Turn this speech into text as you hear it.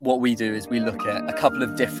what we do is we look at a couple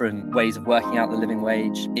of different ways of working out the living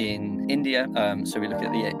wage in India. So we look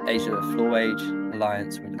at the Asia Floor Wage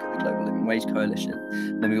Alliance, we look at the Global Living Wage Coalition,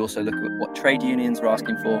 and then we also look at what trade unions are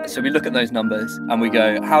asking for. So we look at those numbers and we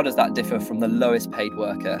go, how does that differ from the lowest paid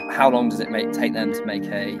worker? How long does it take them to make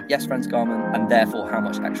a Yes Friends garment? And therefore, how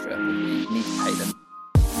much extra would we need to pay them?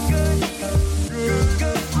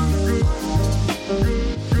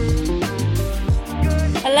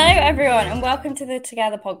 Hello everyone and welcome to the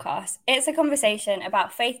Together podcast. It's a conversation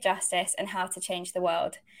about faith, justice and how to change the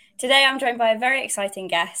world. Today I'm joined by a very exciting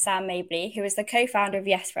guest, Sam Mabley, who is the co-founder of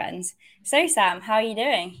Yes Friends. So Sam, how are you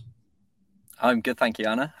doing? I'm good, thank you,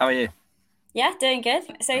 Anna. How are you? Yeah, doing good.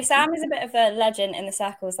 So Sam is a bit of a legend in the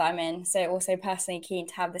circles that I'm in, so also personally keen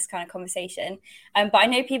to have this kind of conversation. But I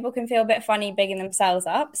know people can feel a bit funny bigging themselves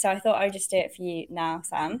up, so I thought I would just do it for you now,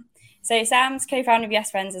 Sam. So Sam's co-founder of Yes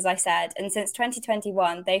Friends, as I said, and since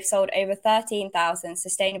 2021, they've sold over 13,000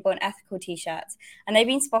 sustainable and ethical t-shirts, and they've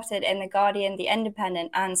been spotted in The Guardian, The Independent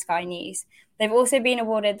and Sky News. They've also been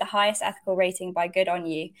awarded the highest ethical rating by Good On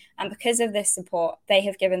You, and because of this support, they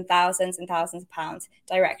have given thousands and thousands of pounds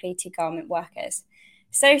directly to garment workers.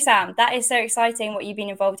 So Sam, that is so exciting what you've been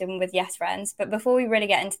involved in with Yes Friends, but before we really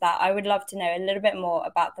get into that, I would love to know a little bit more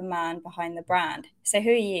about the man behind the brand. So who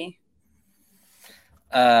are you?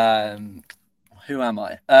 Who am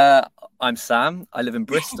I? I'm Sam. I live in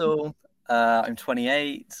Bristol. I'm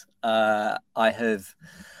 28. I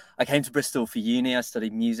came to Bristol for uni. I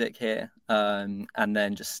studied music here, and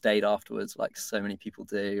then just stayed afterwards, like so many people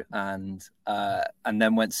do, and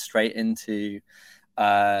then went straight into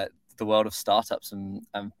the world of startups and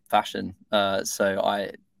fashion. So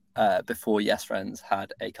I, before Yes Friends,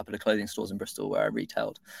 had a couple of clothing stores in Bristol where I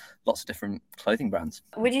retailed lots of different clothing brands.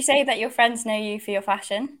 Would you say that your friends know you for your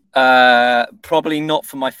fashion? Probably not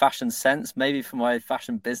for my fashion sense, maybe for my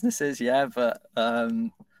fashion businesses, yeah, but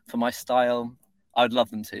for my style, I would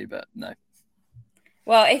love them to, but no.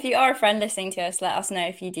 Well, if you are a friend listening to us, let us know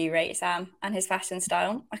if you do rate Sam and his fashion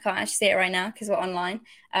style. I can't actually see it right now because we're online,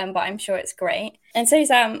 but I'm sure it's great. And so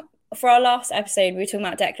Sam, for our last episode, we were talking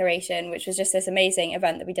about Declaration, which was just this amazing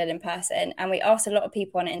event that we did in person. And we asked a lot of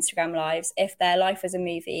people on Instagram Lives, if their life was a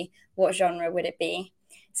movie, what genre would it be?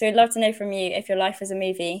 So we'd love to know from you, if your life was a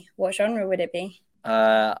movie, what genre would it be?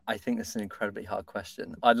 I think this is an incredibly hard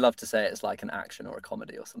question. I'd love to say it's like an action or a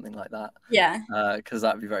comedy or something like that. Yeah. Because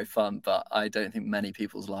that'd be very fun, but I don't think many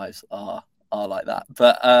people's lives are like that.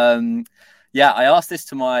 But yeah, I asked this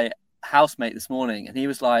to my housemate this morning and he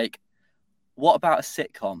was like, what about a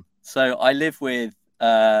sitcom? So I live with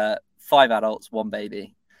 5 adults, 1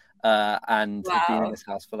 baby, and have been in this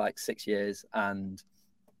house for like 6 years, and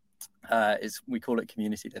we call it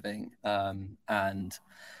community living, and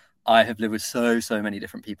I have lived with so many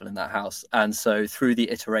different people in that house, and so through the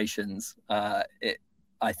iterations,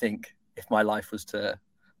 I think if my life was to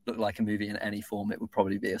look like a movie in any form, it would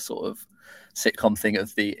probably be a sort of sitcom thing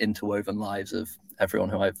of the interwoven lives of everyone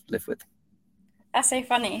who I've lived with. That's so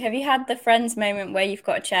funny. Have you had the Friends moment where you've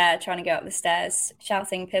got a chair trying to go up the stairs,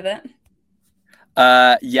 shouting pivot?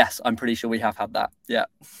 Yes, I'm pretty sure we have had that. Yeah.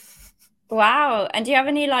 Wow. And do you have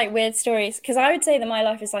any like weird stories? Because I would say that my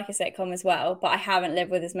life is like a sitcom as well, but I haven't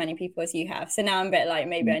lived with as many people as you have. So now I'm a bit like,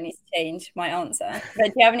 maybe I need to change my answer. But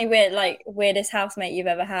do you have any weirdest housemate you've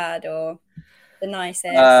ever had, or the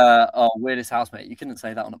nicest? Weirdest housemate. You couldn't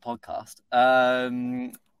say that on a podcast.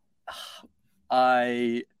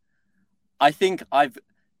 I think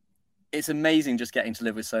it's amazing just getting to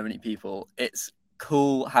live with so many people. It's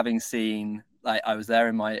cool having seen, like, I was there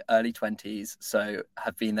in my early 20s, so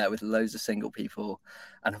have been there with loads of single people,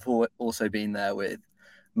 and have also been there with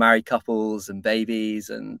married couples and babies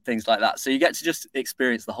and things like that. So you get to just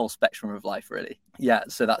experience the whole spectrum of life, really. Yeah,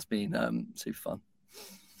 so that's been super fun.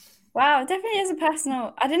 Wow, definitely is a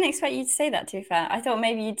personal. I didn't expect you to say that, to be fair. I thought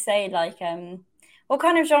maybe you'd say like what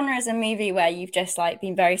kind of genre is a movie where you've just like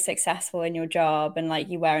been very successful in your job and like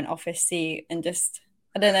you wear an office suit and just,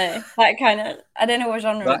 I don't know, that kind of, I don't know what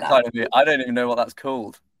genre that kind of, I don't even know what that's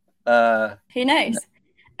called. Who knows?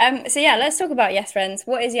 So yeah, let's talk about Yes Friends.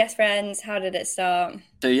 What is Yes Friends? How did it start?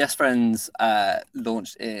 So Yes Friends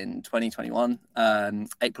launched in 2021,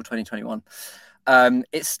 April 2021.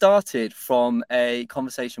 It started from a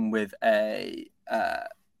conversation with a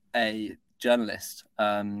journalist.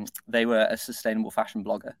 They were a sustainable fashion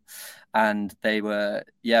blogger, and they were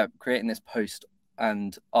creating this post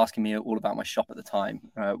and asking me all about my shop at the time,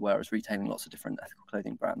 where I was retailing lots of different ethical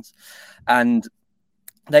clothing brands. And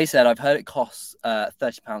they said, I've heard it costs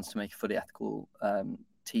 £30 to make a fully ethical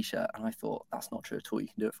t-shirt, and I thought, that's not true at all. You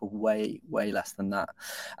can do it for way less than that.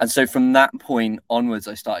 And so from that point onwards,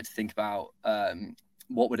 I started to think about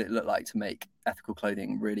what would it look like to make ethical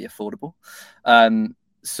clothing really affordable.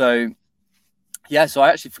 So I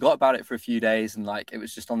actually forgot about it for a few days, and like it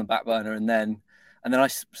was just on the back burner. And then I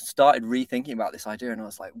started rethinking about this idea, and I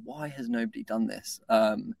was like, why has nobody done this?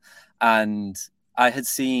 And I had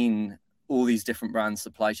seen all these different brands,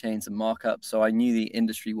 supply chains and markups, so I knew the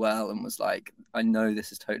industry well and was like, I know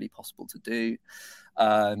this is totally possible to do.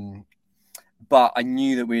 But I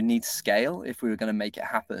knew that we would need to scale if we were going to make it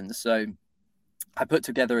happen. So I put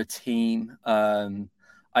together a team.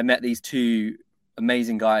 I met these two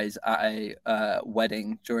amazing guys at a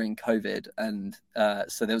wedding during COVID, and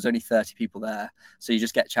so there was only 30 people there, so you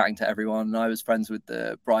just get chatting to everyone. And I was friends with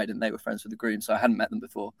the bride and they were friends with the groom, so I hadn't met them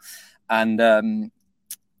before. And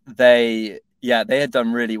they had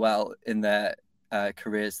done really well in their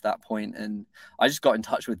careers at that point, and I just got in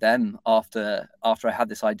touch with them after I had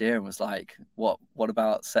this idea and was like, what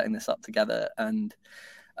about setting this up together? And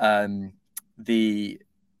it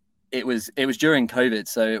was during COVID,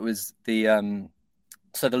 so it was the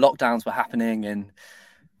lockdowns were happening, and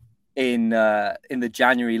in the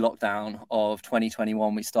January lockdown of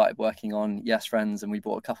 2021, we started working on Yes Friends, and we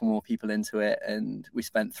brought a couple more people into it, and we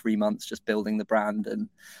spent 3 months just building the brand and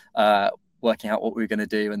working out what we were going to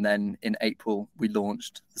do. And then in April, we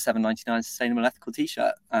launched the $7.99 sustainable ethical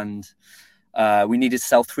t-shirt, and we needed to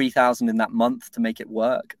sell 3,000 in that month to make it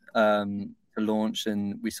work to launch,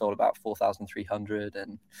 and we sold about 4,300,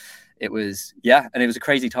 and it was a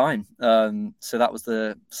crazy time. So that was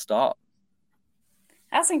the start.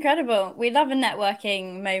 That's incredible. We love a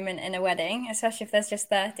networking moment in a wedding, especially if there's just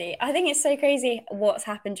 30. I think it's so crazy what's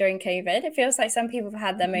happened during COVID. It feels like some people have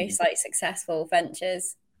had their most like successful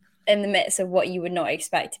ventures in the midst of what you would not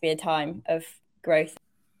expect to be a time of growth.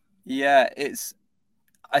 Yeah, it's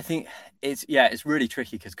really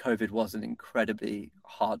tricky because COVID was an incredibly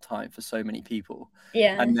hard time for so many people.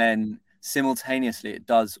 Yeah. And then simultaneously, it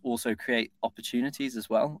does also create opportunities as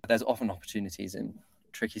well. There's often opportunities in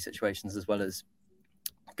tricky situations as well as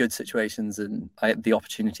good situations, and the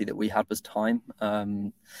opportunity that we had was time,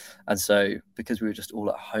 and so because we were just all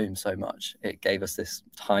at home so much, it gave us this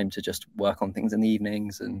time to just work on things in the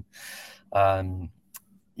evenings, and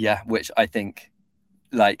which I think,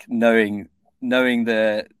 like, knowing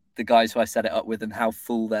the guys who I set it up with and how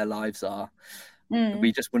full their lives are,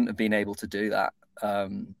 we just wouldn't have been able to do that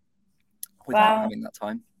without having that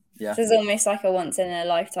time. Yeah, so it's almost like a once in a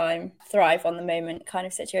lifetime, thrive on the moment kind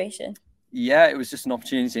of situation. Yeah, it was just an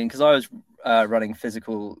opportunity. And because I was running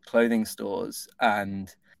physical clothing stores, and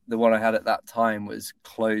the one I had at that time was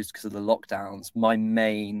closed because of the lockdowns, my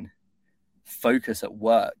main focus at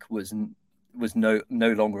work was no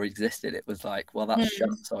longer existed. It was like, well, that's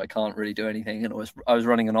shut, so I can't really do anything. And I was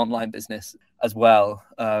running an online business as well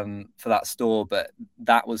for that store, but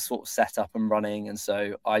that was sort of set up and running. And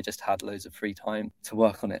so I just had loads of free time to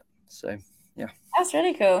work on it. So yeah. That's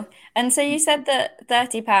really cool. And so you said that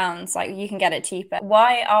 £30, like, you can get it cheaper.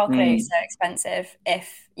 Why are clothes so expensive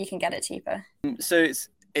if you can get it cheaper? So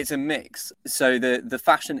it's a mix. So the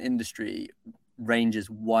fashion industry ranges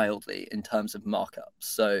wildly in terms of markups.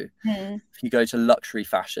 So if you go to luxury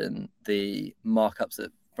fashion, the markups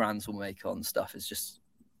that brands will make on stuff is just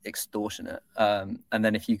extortionate. And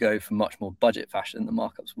then if you go for much more budget fashion, the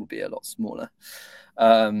markups will be a lot smaller.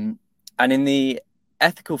 And in the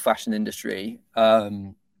ethical fashion industry,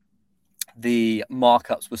 the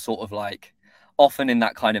markups were sort of like often in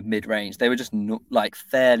that kind of mid-range. They were just like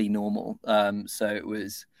fairly normal. So it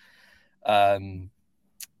was, and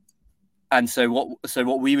so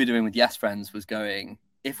what we were doing with Yes Friends was going,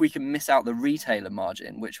 if we can miss out the retailer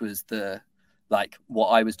margin, which was what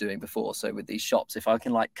I was doing before. So with these shops, if I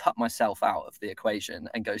can like cut myself out of the equation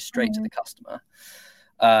and go straight to the customer,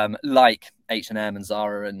 like H&M and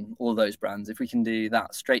Zara and all those brands, if we can do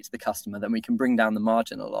that straight to the customer, then we can bring down the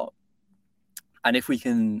margin a lot. And if we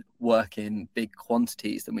can work in big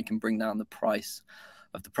quantities, then we can bring down the price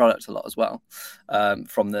of the product a lot as well,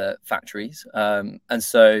 from the factories. And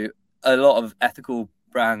so a lot of ethical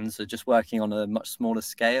brands are just working on a much smaller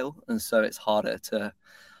scale, and so it's harder to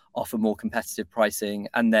offer more competitive pricing.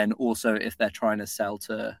 And then also, if they're trying to sell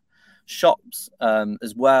to shops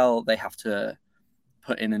as well, they have to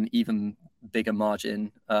put in an even bigger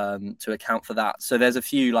margin to account for that. So there's a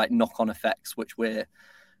few like knock-on effects which we're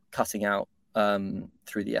cutting out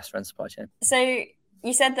through the Yes Friends supply chain. So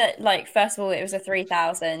you said that, like, first of all, it was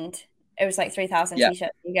 3,000 t-shirts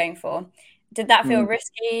you're going for. Did that feel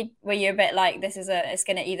risky? Were you a bit like, it's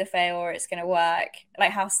going to either fail or it's going to work?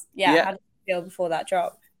 Like, how did you feel before that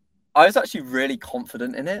drop? I was actually really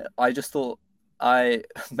confident in it. I just thought, I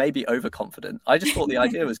maybe overconfident. I just thought the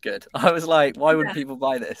idea was good. I was like, why wouldn't people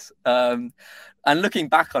buy this? And looking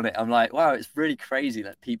back on it, I'm like, wow, it's really crazy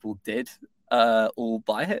that people did all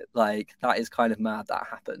buy it. Like, that is kind of mad that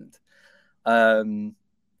happened.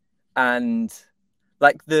 And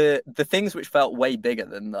like the things which felt way bigger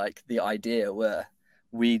than like the idea were,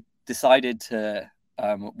 we decided to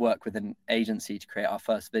work with an agency to create our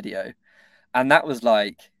first video, and that was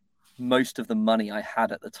like most of the money I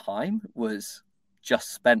had at the time was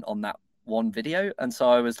just spent on that one video. And so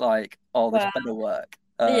I was like, oh, this better work.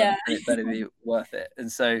 And it better be worth it. And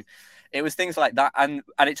so it was things like that, and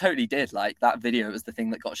it totally did. Like, that video was the thing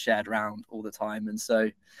that got shared around all the time. And so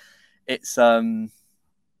it's I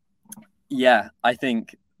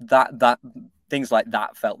think that things like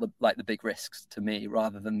that felt like the big risks to me,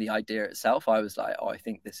 rather than the idea itself. I was like, oh, I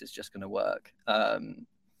think this is just going to work.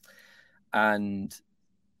 And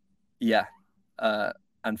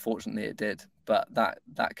unfortunately it did, but that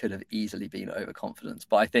could have easily been overconfidence.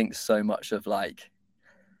 But I think so much of like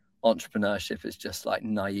entrepreneurship is just like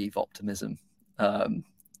naive optimism,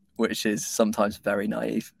 which is sometimes very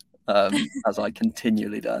naive, as I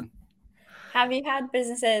continually done. Have you had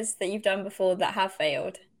businesses that you've done before that have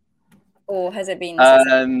failed, or has it been?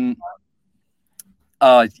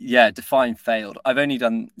 Define failed. I've only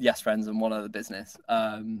done Yes Friends and one other business.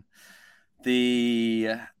 So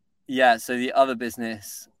the other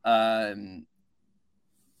business, I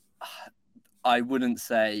wouldn't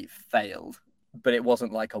say failed, but it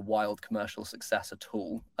wasn't like a wild commercial success at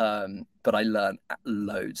all. But I learned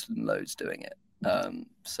loads and loads doing it.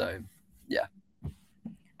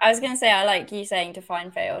 I was going to say, I like you saying define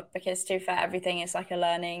failed, because to be fair, everything is like a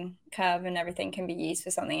learning curve and everything can be used for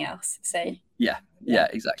something else. So yeah,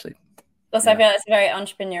 exactly. Also, I feel like it's a very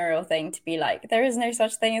entrepreneurial thing to be like, there is no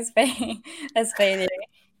such thing as failure.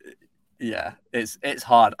 Yeah, it's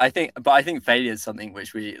hard. I think failure is something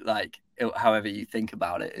which we like, however you think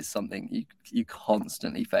about it, is something you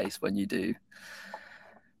constantly face when you do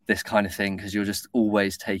this kind of thing, because you're just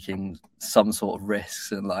always taking some sort of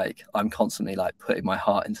risks. And like, I'm constantly like putting my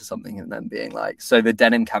heart into something and then being like, so the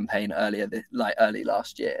denim campaign early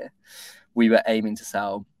last year, we were aiming to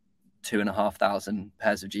sell 2,500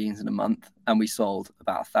 pairs of jeans in a month, and we sold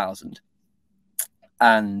about 1,000.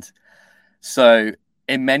 And so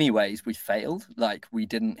in many ways we failed. Like, we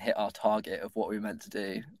didn't hit our target of what we were meant to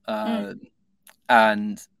do. But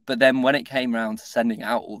then when it came around to sending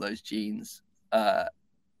out all those jeans,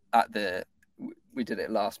 we did it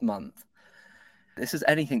last month, this is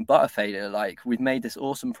anything but a failure. Like, we've made this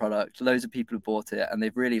awesome product, loads of people have bought it and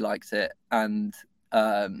they've really liked it. And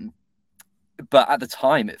but at the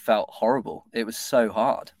time it felt horrible. It was so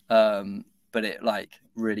hard. But it like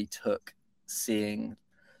really took seeing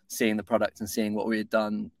the product and seeing what we had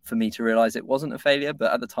done for me to realize it wasn't a failure.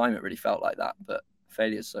 But at the time it really felt like that. But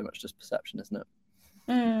failure is so much just perception, isn't it?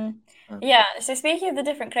 Yeah. So speaking of the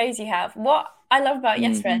different clothes you have, what I love about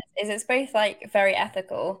Yes Friends is it's both like very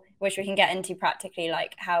ethical, which we can get into practically,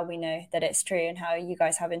 like how we know that it's true and how you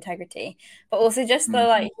guys have integrity, but also just the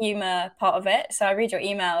like humor part of it. So I read your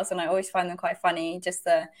emails and I always find them quite funny. Just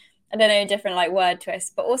the, I don't know, different like word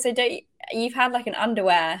twists, but also you've had like an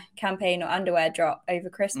underwear campaign or underwear drop over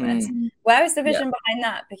Christmas. Where was the vision behind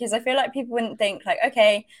that? Because I feel like people wouldn't think like,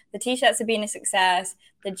 okay, the t-shirts have been a success,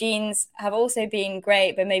 the jeans have also been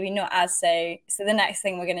great, but maybe not as so the next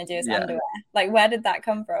thing we're going to do is underwear. Like, where did that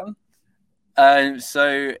come from?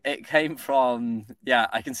 So it came from,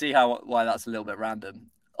 I can see why that's a little bit random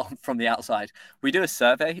from the outside. We do a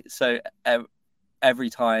survey, so every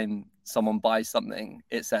time someone buys something,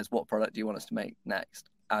 it says, what product do you want us to make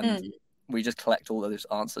next? And we just collect all of those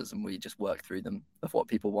answers and we just work through them of what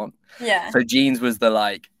people want. So jeans was the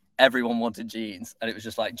like, everyone wanted jeans, and it was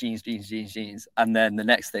just like jeans. And then the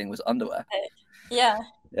next thing was underwear.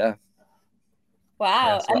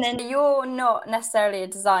 Wow. And then you're not necessarily a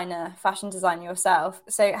fashion designer yourself.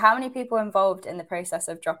 So how many people are involved in the process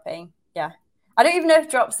of dropping? I don't even know if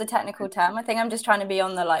drop's the technical term. I think I'm just trying to be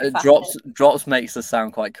on the like drops makes us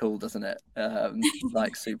sound quite cool, doesn't it?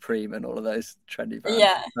 Like Supreme and all of those trendy brands.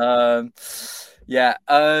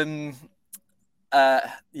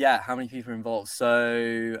 How many people are involved?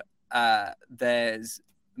 So there's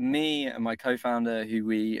me and my co-founder, who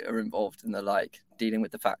we are involved in the like dealing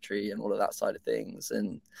with the factory and all of that side of things.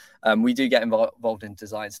 And we do get involved in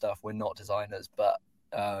design stuff. We're not designers, but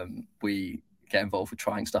we get involved with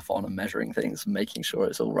trying stuff on and measuring things and making sure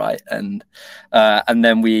it's all right. And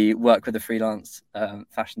then we work with a freelance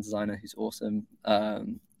fashion designer who's awesome. So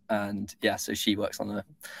she works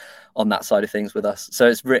on that side of things with us. So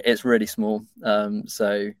it's really small. And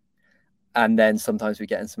then sometimes we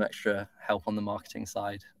get in some extra help on the marketing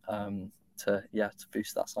side to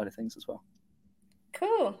boost that side of things as well.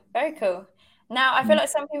 Cool, very cool. Now, I feel like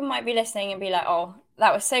some people might be listening and be like, oh,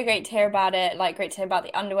 that was so great to hear about it. Like, great to hear about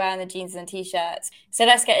the underwear and the jeans and the t-shirts. So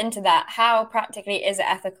let's get into that. How practically is it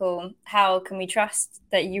ethical? How can we trust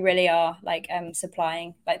that you really are like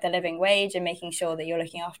supplying like the living wage and making sure that you're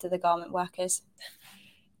looking after the garment workers?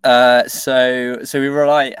 So we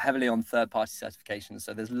rely heavily on third-party certifications.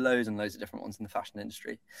 So there's loads and loads of different ones in the fashion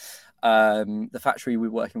industry. The factory we're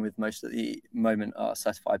working with most at the moment are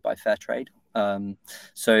certified by Fair Trade.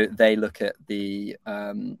 So they look at the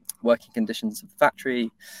working conditions of the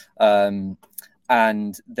factory,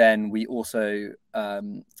 and then we also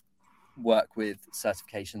work with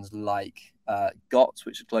certifications like GOTS,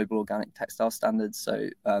 which is Global Organic Textile Standards. So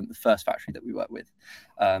the first factory that we work with,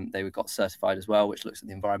 they were GOTS certified as well, which looks at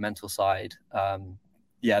the environmental side.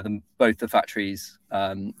 Both the factories,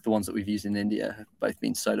 the ones that we've used in India, have both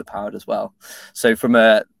been solar powered as well. So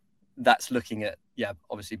that's looking at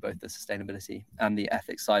obviously both the sustainability and the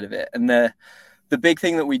ethics side of it. And the big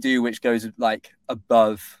thing that we do, which goes like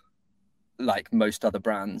above like most other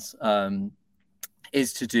brands,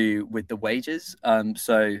 is to do with the wages.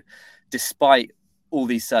 So despite all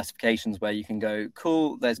these certifications where you can go,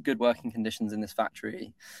 cool, there's good working conditions in this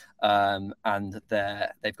factory, and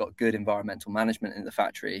they've got good environmental management in the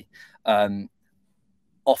factory,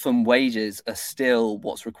 often wages are still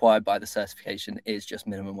what's required by the certification is just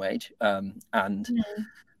minimum wage.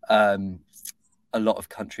 A lot of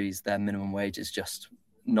countries, their minimum wage is just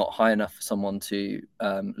not high enough for someone to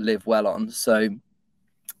live well on. So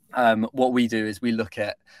what we do is we look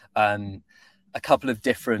at a couple of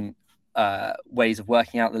different ways of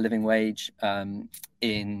working out the living wage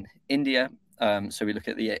in India. So we look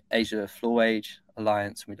at the Asia Floor Wage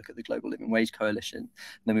Alliance, and we look at the Global Living Wage Coalition. And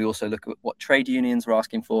then we also look at what trade unions are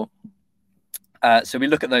asking for. So we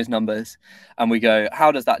look at those numbers and we go,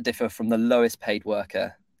 how does that differ from the lowest paid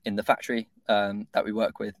worker in the factory that we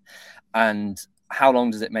work with? And how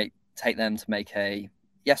long does it take them to make a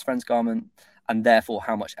Yes Friends garment? And therefore,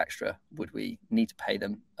 how much extra would we need to pay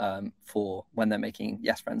them for when they're making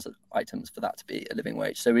Yes Friends items for that to be a living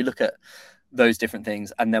wage? So we look at those different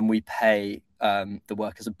things, and then we pay the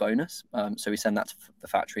workers a bonus. So we send that to the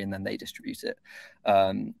factory, and then they distribute it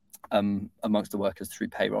amongst the workers through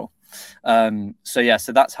payroll.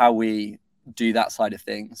 So that's how we do that side of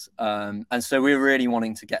things. And so we're really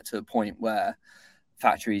wanting to get to a point where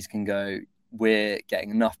factories can go, we're getting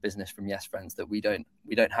enough business from Yes Friends that we don't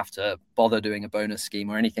have to bother doing a bonus scheme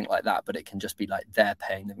or anything like that, but it can just be like they're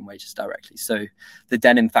paying living wages directly. So the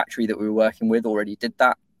denim factory that we were working with already did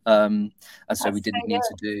that. And so we didn't need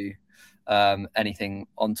to do anything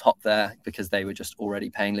on top there because they were just already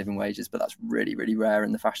paying living wages. But that's really, really rare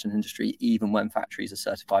in the fashion industry, even when factories are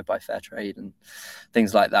certified by Fair Trade and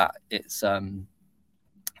things like that. It's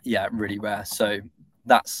really rare. So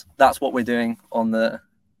that's what we're doing on the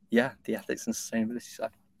ethics and sustainability side.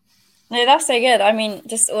 No, that's so good. I mean,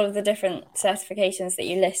 just all of the different certifications that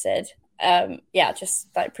you listed, just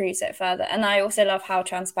like proves it further. And I also love how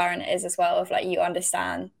transparent it is as well, of like you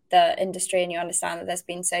understand the industry and you understand that there's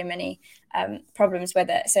been so many problems with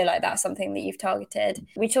it. So like that's something that you've targeted.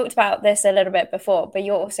 We talked about this a little bit before, but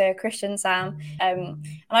you're also a Christian, Sam. And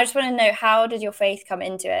I just want to know, how did your faith come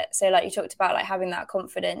into it? So like you talked about like having that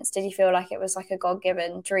confidence. Did you feel like it was like a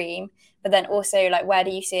God-given dream? But then also like, where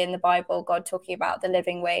do you see in the Bible God talking about the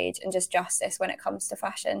living wage and just justice when it comes to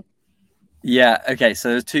fashion? Yeah. Okay. So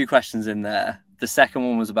there's two questions in there. The second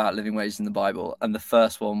one was about living wages in the Bible, and the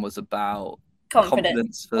first one was about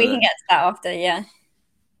confidence. We can get to that after. Yeah.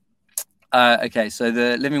 Okay. So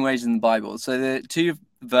the living wages in the Bible. So the two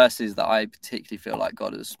verses that I particularly feel like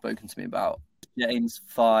God has spoken to me about, James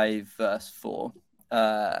 5 verse 4.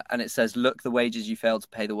 And it says, look, the wages you failed to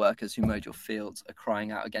pay the workers who mowed your fields are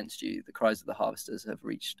crying out against you. The cries of the harvesters have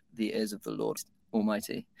reached the ears of the Lord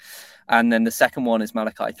Almighty. And then the second one is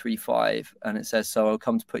Malachi 3:5, and it says, so I'll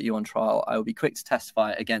come to put you on trial. I will be quick to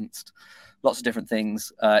testify against lots of different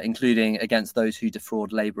things, including against those who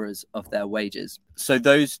defraud laborers of their wages. So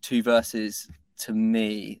those two verses to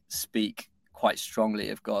me speak quite strongly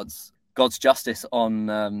of God's justice on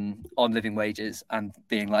living wages and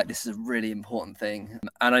being like, this is a really important thing.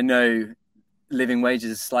 And I know living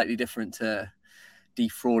wages is slightly different to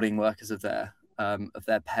defrauding workers of their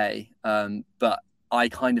pay, but I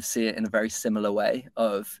kind of see it in a very similar way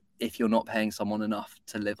of, if you're not paying someone enough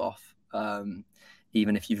to live off,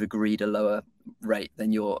 even if you've agreed a lower rate,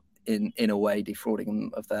 then you're in a way defrauding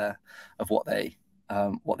them of what they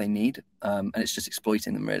need, and it's just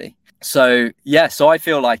exploiting them, really. So I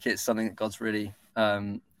feel like it's something that God's really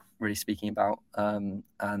speaking about, and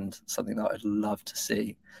something that I'd love to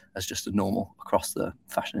see as just a normal across the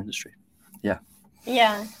fashion industry. Yeah.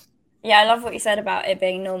 Yeah. Yeah, I love what you said about it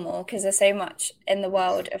being normal, because there's so much in the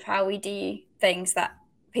world of how we do things that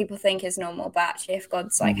people think is normal, but actually if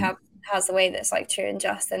God's like Mm. has the way that's like true and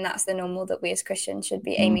just, then that's the normal that we as Christians should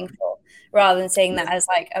be Mm. aiming for, rather than seeing Yeah. that as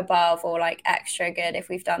like above or like extra good. If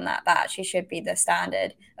we've done that, that actually should be the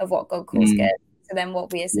standard of what God calls Mm. good. So then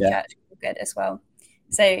what we as the Yeah. church call good as well.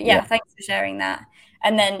 So Yeah. yeah, thanks for sharing that.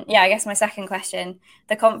 And then yeah, I guess my second question,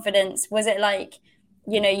 the confidence, was it like,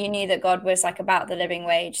 you knew that God was like about the living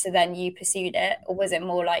wage, so then you pursued it? Or was it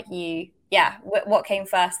more like what came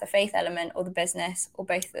first, the faith element or the business, or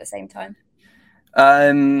both at the same time?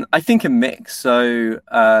 I think a mix. So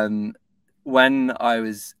when I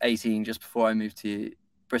was 18, just before I moved to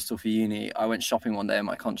Bristol for uni, I went shopping one day and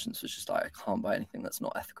my conscience was just like, I can't buy anything that's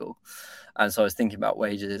not ethical. And so I was thinking about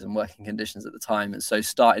wages and working conditions at the time. And so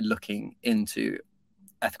started looking into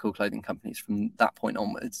ethical clothing companies from that point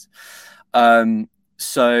onwards.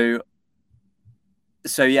 So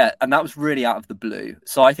yeah, and that was really out of the blue.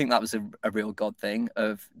 So I think that was a real God thing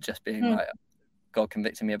of just being like, God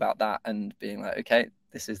convicting me about that and being like, okay,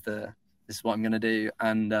 this is what I'm going to do.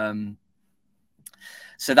 And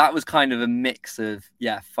so that was kind of a mix of,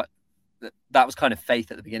 that was kind of faith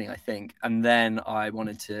at the beginning, I think. And then I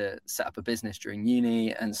wanted to set up a business during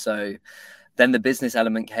uni. And so then the business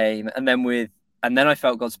element came, and then I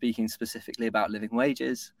felt God speaking specifically about living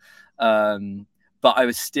wages. But I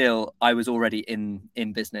was already in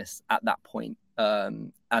business at that point.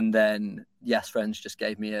 And then Yes Friends just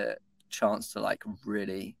gave me a chance to like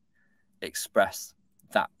really express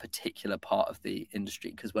that particular part of the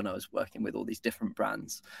industry, because when I was working with all these different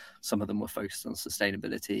brands, some of them were focused on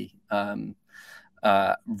sustainability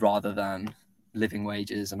rather than living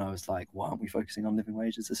wages, and I was like, why aren't we focusing on living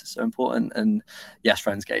wages? This is so important. And Yes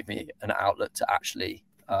Friends gave me an outlet to actually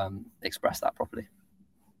express that properly.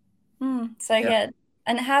 So good.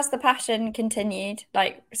 And has the passion continued?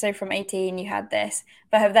 Like, so from 18, you had this,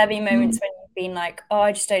 but have there been moments when you've been like, oh,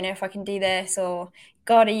 I just don't know if I can do this, or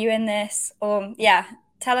God, are you in this? Or, yeah,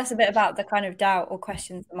 tell us a bit about the kind of doubt or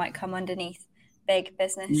questions that might come underneath big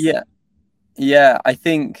business. Yeah, I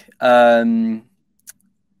think that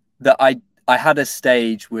I had a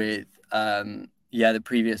stage with the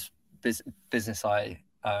previous business I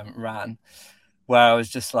ran, where I was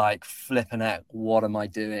just like flipping out, what am I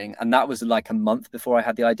doing? And that was like a month before I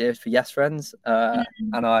had the idea for Yes Friends.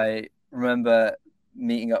 And I remember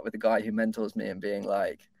meeting up with the guy who mentors me and being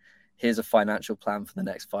like, here's a financial plan for the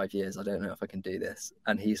next 5 years. I don't know if I can do this.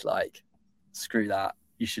 And he's like, screw that.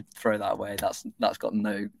 You should throw that away. That's got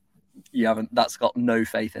no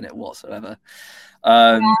faith in it whatsoever.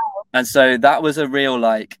 And so that was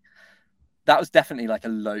that was definitely like a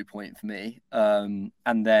low point for me. And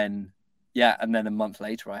then a month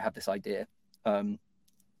later, I had this idea for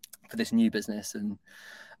this new business and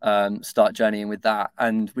start journeying with that.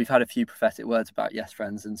 And we've had a few prophetic words about Yes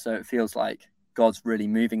Friends. And so it feels like God's really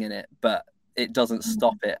moving in it, but it doesn't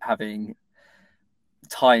stop it having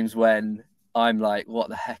times when I'm like, what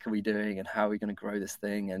the heck are we doing? And how are we going to grow this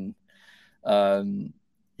thing? And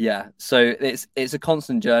so it's a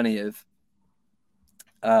constant journey of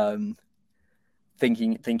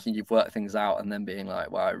thinking you've worked things out and then being like,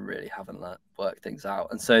 well, I really haven't worked things out.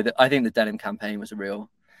 And so I think the denim campaign was a real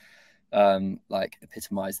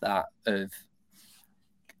epitomized that, of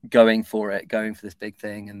going for this big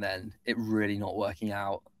thing and then it really not working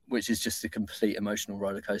out, which is just a complete emotional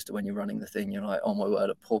roller coaster. When you're running the thing, you're like, oh my word,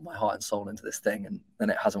 I poured my heart and soul into this thing and then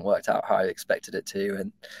it hasn't worked out how I expected it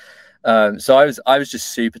to. And so I was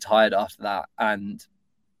just super tired after that and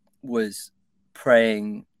was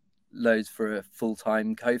praying loads for a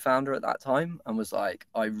full-time co-founder at that time, and was like,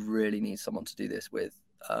 I really need someone to do this with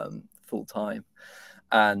full-time.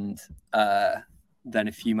 And then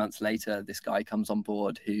a few months later, this guy comes on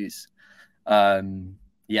board who's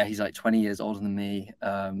he's like 20 years older than me,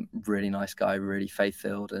 really nice guy, really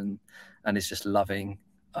faith-filled, and is just loving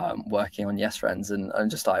working on Yes Friends. And I'm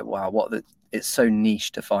just like, wow, it's so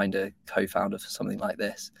niche to find a co-founder for something like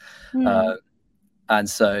this. And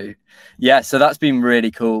so that's been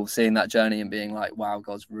really cool, seeing that journey and being like, wow,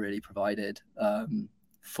 God's really provided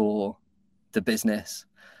for the business.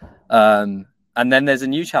 And then there's a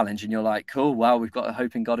new challenge and you're like, cool, wow, we've got a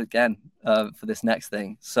hope in God again for this next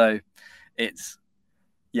thing. So it's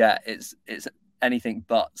anything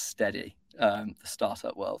but steady, the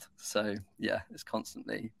startup world. So yeah, it's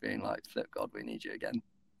constantly being like, flip, God, we need you again.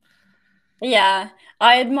 Yeah,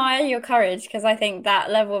 I admire your courage because I think that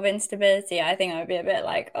level of instability, I think I'd be a bit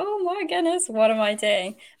like, oh my goodness, what am I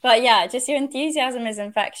doing? But yeah, just your enthusiasm is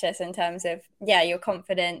infectious in terms of, yeah, your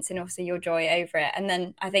confidence and also your joy over it. And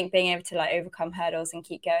then I think being able to like overcome hurdles and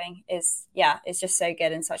keep going is, yeah, it's just so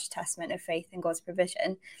good and such a testament of faith in God's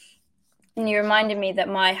provision. And you reminded me that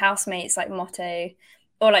my housemate's like motto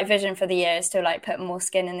or like vision for the year is to like put more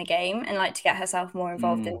skin in the game and like to get herself more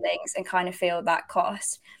involved in Mm, things and kind of feel that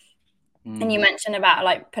cost. And you mm, mentioned about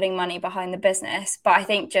like putting money behind the business, but I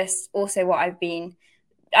think just also what I've been,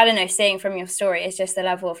 I don't know, seeing from your story is just the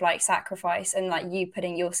level of like sacrifice and like you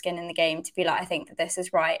putting your skin in the game to be like, I think that this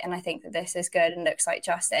is right and I think that this is good and looks like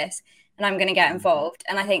justice and I'm going to get mm, involved.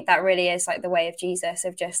 And I think that really is like the way of Jesus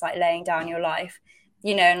of just like laying down your life,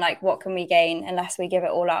 you know, and like what can we gain unless we give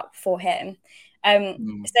it all up for him.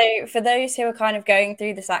 mm. So for those who are kind of going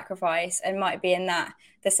through the sacrifice and might be in that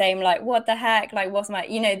the same like what the heck, like what's my,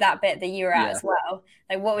 you know, that bit that you were at Yeah. as well,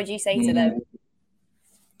 like what would you say to them?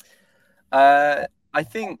 Mm. I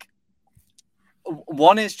think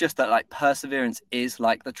one is just that like perseverance is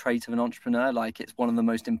like the trait of an entrepreneur. Like it's one of the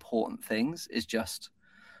most important things is just,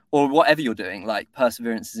 or whatever you're doing, like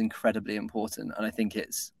perseverance is incredibly important. And I think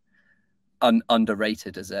it's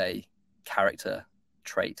underrated as a character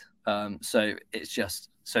trait. So it's just,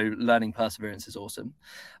 so learning perseverance is awesome.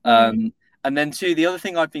 Mm, And then two, the other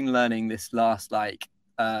thing I've been learning this last like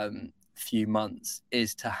few months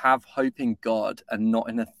is to have hope in God and not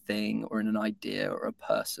in a thing or in an idea or a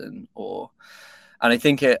person or, and I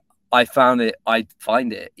think I find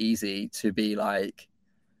it easy to be like,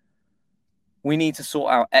 we need to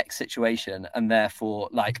sort out X situation and therefore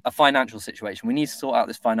like a financial situation. We need to sort out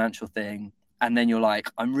this financial thing. And then you're like,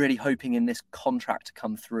 I'm really hoping in this contract to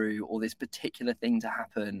come through or this particular thing to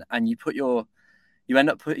happen. And you end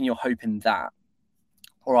up putting your hope in that,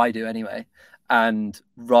 or I do anyway. And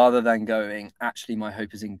rather than going, actually, my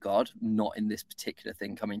hope is in God, not in this particular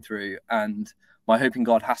thing coming through. And my hope in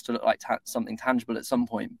God has to look like something tangible at some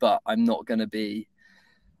point, but I'm not going to be.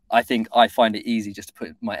 I think I find it easy just to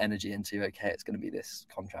put my energy into, okay, it's going to be this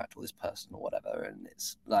contract or this person or whatever. And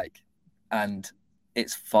it's like, and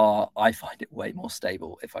I find it way more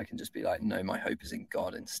stable if I can just be like, no, my hope is in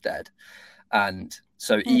God instead. And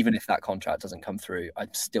so mm. even if that contract doesn't come through,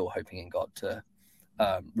 I'm still hoping in God to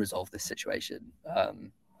resolve this situation.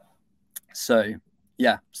 So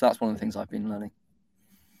yeah, so that's one of the things I've been learning.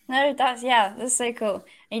 No, that's yeah, that's so cool.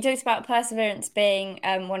 And you talked about perseverance being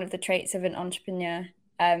one of the traits of an entrepreneur.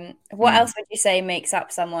 What Mm. else would you say makes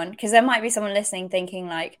up someone? Because there might be someone listening thinking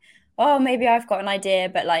like, oh, maybe I've got an idea,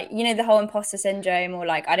 but like, you know, the whole imposter syndrome or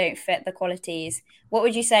like I don't fit the qualities. What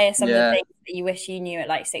would you say are some of the Yeah. things that you wish you knew at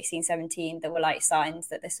like 16, 17 that were like signs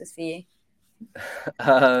that this was for you?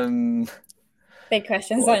 um, Big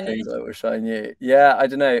questions, what I are know. things I wish I knew? Yeah, I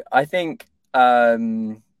don't know.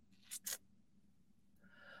 Um,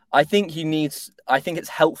 I think I think it's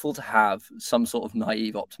helpful to have some sort of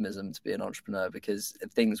naive optimism to be an entrepreneur because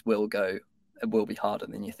things will be harder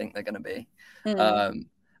than you think they're going to be. Mm. Um,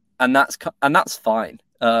 and that's fine.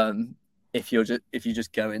 If you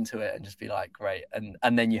just go into it and just be like, great.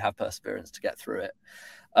 And then you have perseverance to get through it.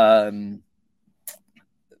 Um,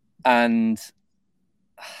 and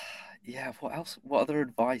yeah, what else? What other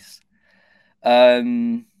advice?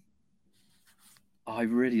 Um, I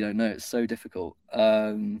really don't know. It's so difficult.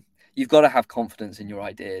 You've got to have confidence in your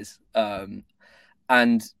ideas, and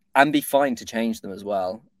be fine to change them as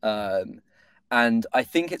well. And I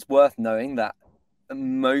think it's worth knowing that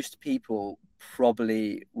most people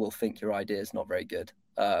probably will think your idea is not very good,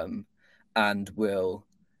 and will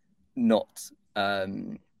not.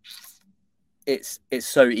 It's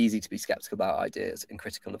so easy to be skeptical about ideas and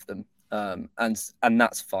critical of them, and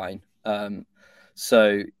that's fine.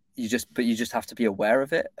 So you just have to be aware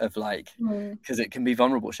of it, of like, Mm. because it can be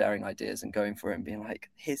vulnerable sharing ideas and going for it and being like,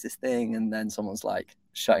 here's this thing, and then someone's like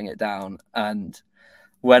shutting it down. And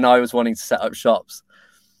when I was wanting to set up shops,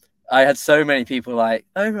 I had so many people like,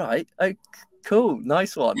 oh right, oh cool,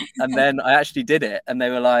 nice one, and then I actually did it, and they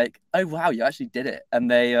were like, oh wow, you actually did it, and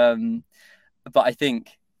they but I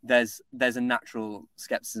think there's a natural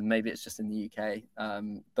skepticism. Maybe it's just in the UK,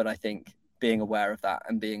 but I think being aware of that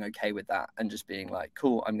and being okay with that and just being like,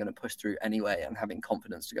 cool, I'm going to push through anyway, and having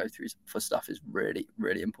confidence to go through for stuff is really,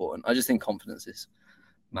 really important. I just think confidence is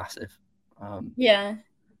massive. Yeah.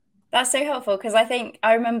 That's so helpful because I think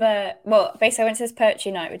I remember, well, basically, I went to this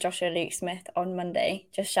poetry night with Joshua Luke Smith on Monday,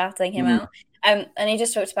 just shouting him mm, out. And he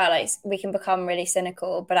just talked about like we can become really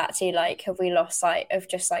cynical, but actually like have we lost sight of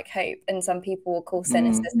just like hope? And some people will call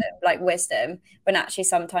cynicism like wisdom, when actually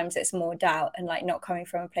sometimes it's more doubt and like not coming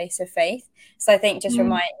from a place of faith. So I think just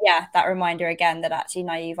that reminder again that actually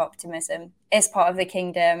naive optimism is part of the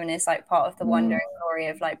kingdom and is like part of the wonder and glory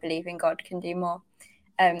of like believing God can do more.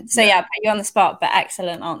 Put you on the spot, but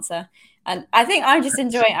excellent answer. And I think I'm just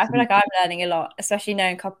enjoying it. I feel like I'm learning a lot, especially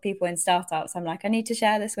knowing a couple of people in startups. I'm like, I need to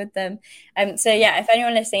share this with them. If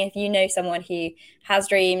anyone listening, if you know someone who has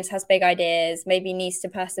dreams, has big ideas, maybe needs to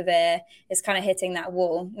persevere, is kind of hitting that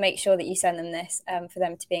wall, make sure that you send them this for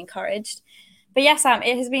them to be encouraged. But yeah, Sam,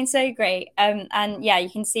 it has been so great. You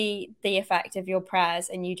can see the effect of your prayers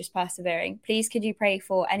and you just persevering. Please, could you pray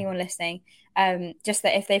for anyone listening? Just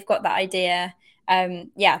that if they've got that idea,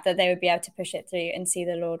 that they would be able to push it through and see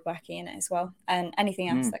the Lord working in it as well. And anything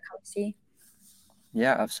else that comes to you?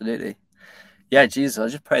 Yeah, absolutely. Yeah, Jesus, I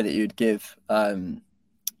just pray that you'd give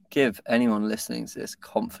anyone listening to this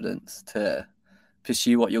confidence to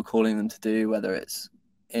pursue what you're calling them to do, whether it's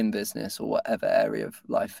in business or whatever area of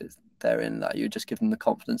life they're in, that you would just give them the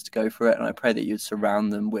confidence to go for it. And I pray that you'd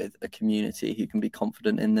surround them with a community who can be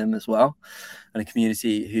confident in them as well, and a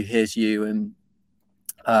community who hears you and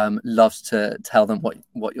loves to tell them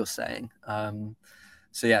what you're saying.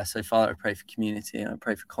 So Father, I pray for community and I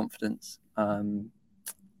pray for confidence.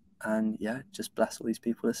 Just bless all these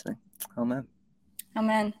people listening.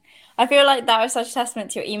 Amen. I feel like that was such a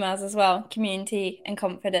testament to your emails as well. Community and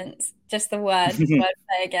confidence. Just the word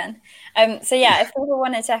play again. If people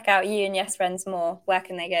want to check out you and Yes Friends more, where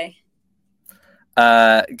can they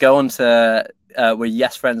go? Go on to we're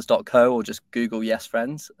yesfriends.co, or just Google Yes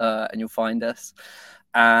Friends and you'll find us.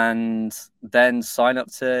 And then sign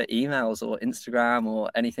up to emails or Instagram or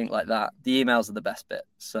anything like that. The emails are the best bit.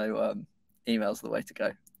 So emails are the way to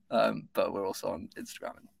go. But we're also on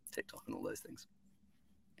Instagram and TikTok and all those things.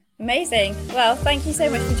 Amazing. Well, thank you so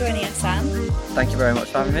much for joining us, Sam. Thank you very much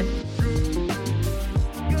for having me.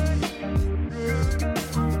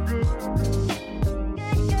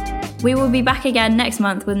 We will be back again next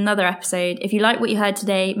month with another episode. If you like what you heard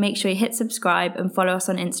today, make sure you hit subscribe and follow us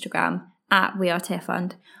on Instagram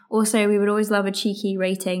 @WeAreTearFund. Also, we would always love a cheeky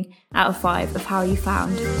rating out of 5 of how you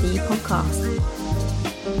found the podcast.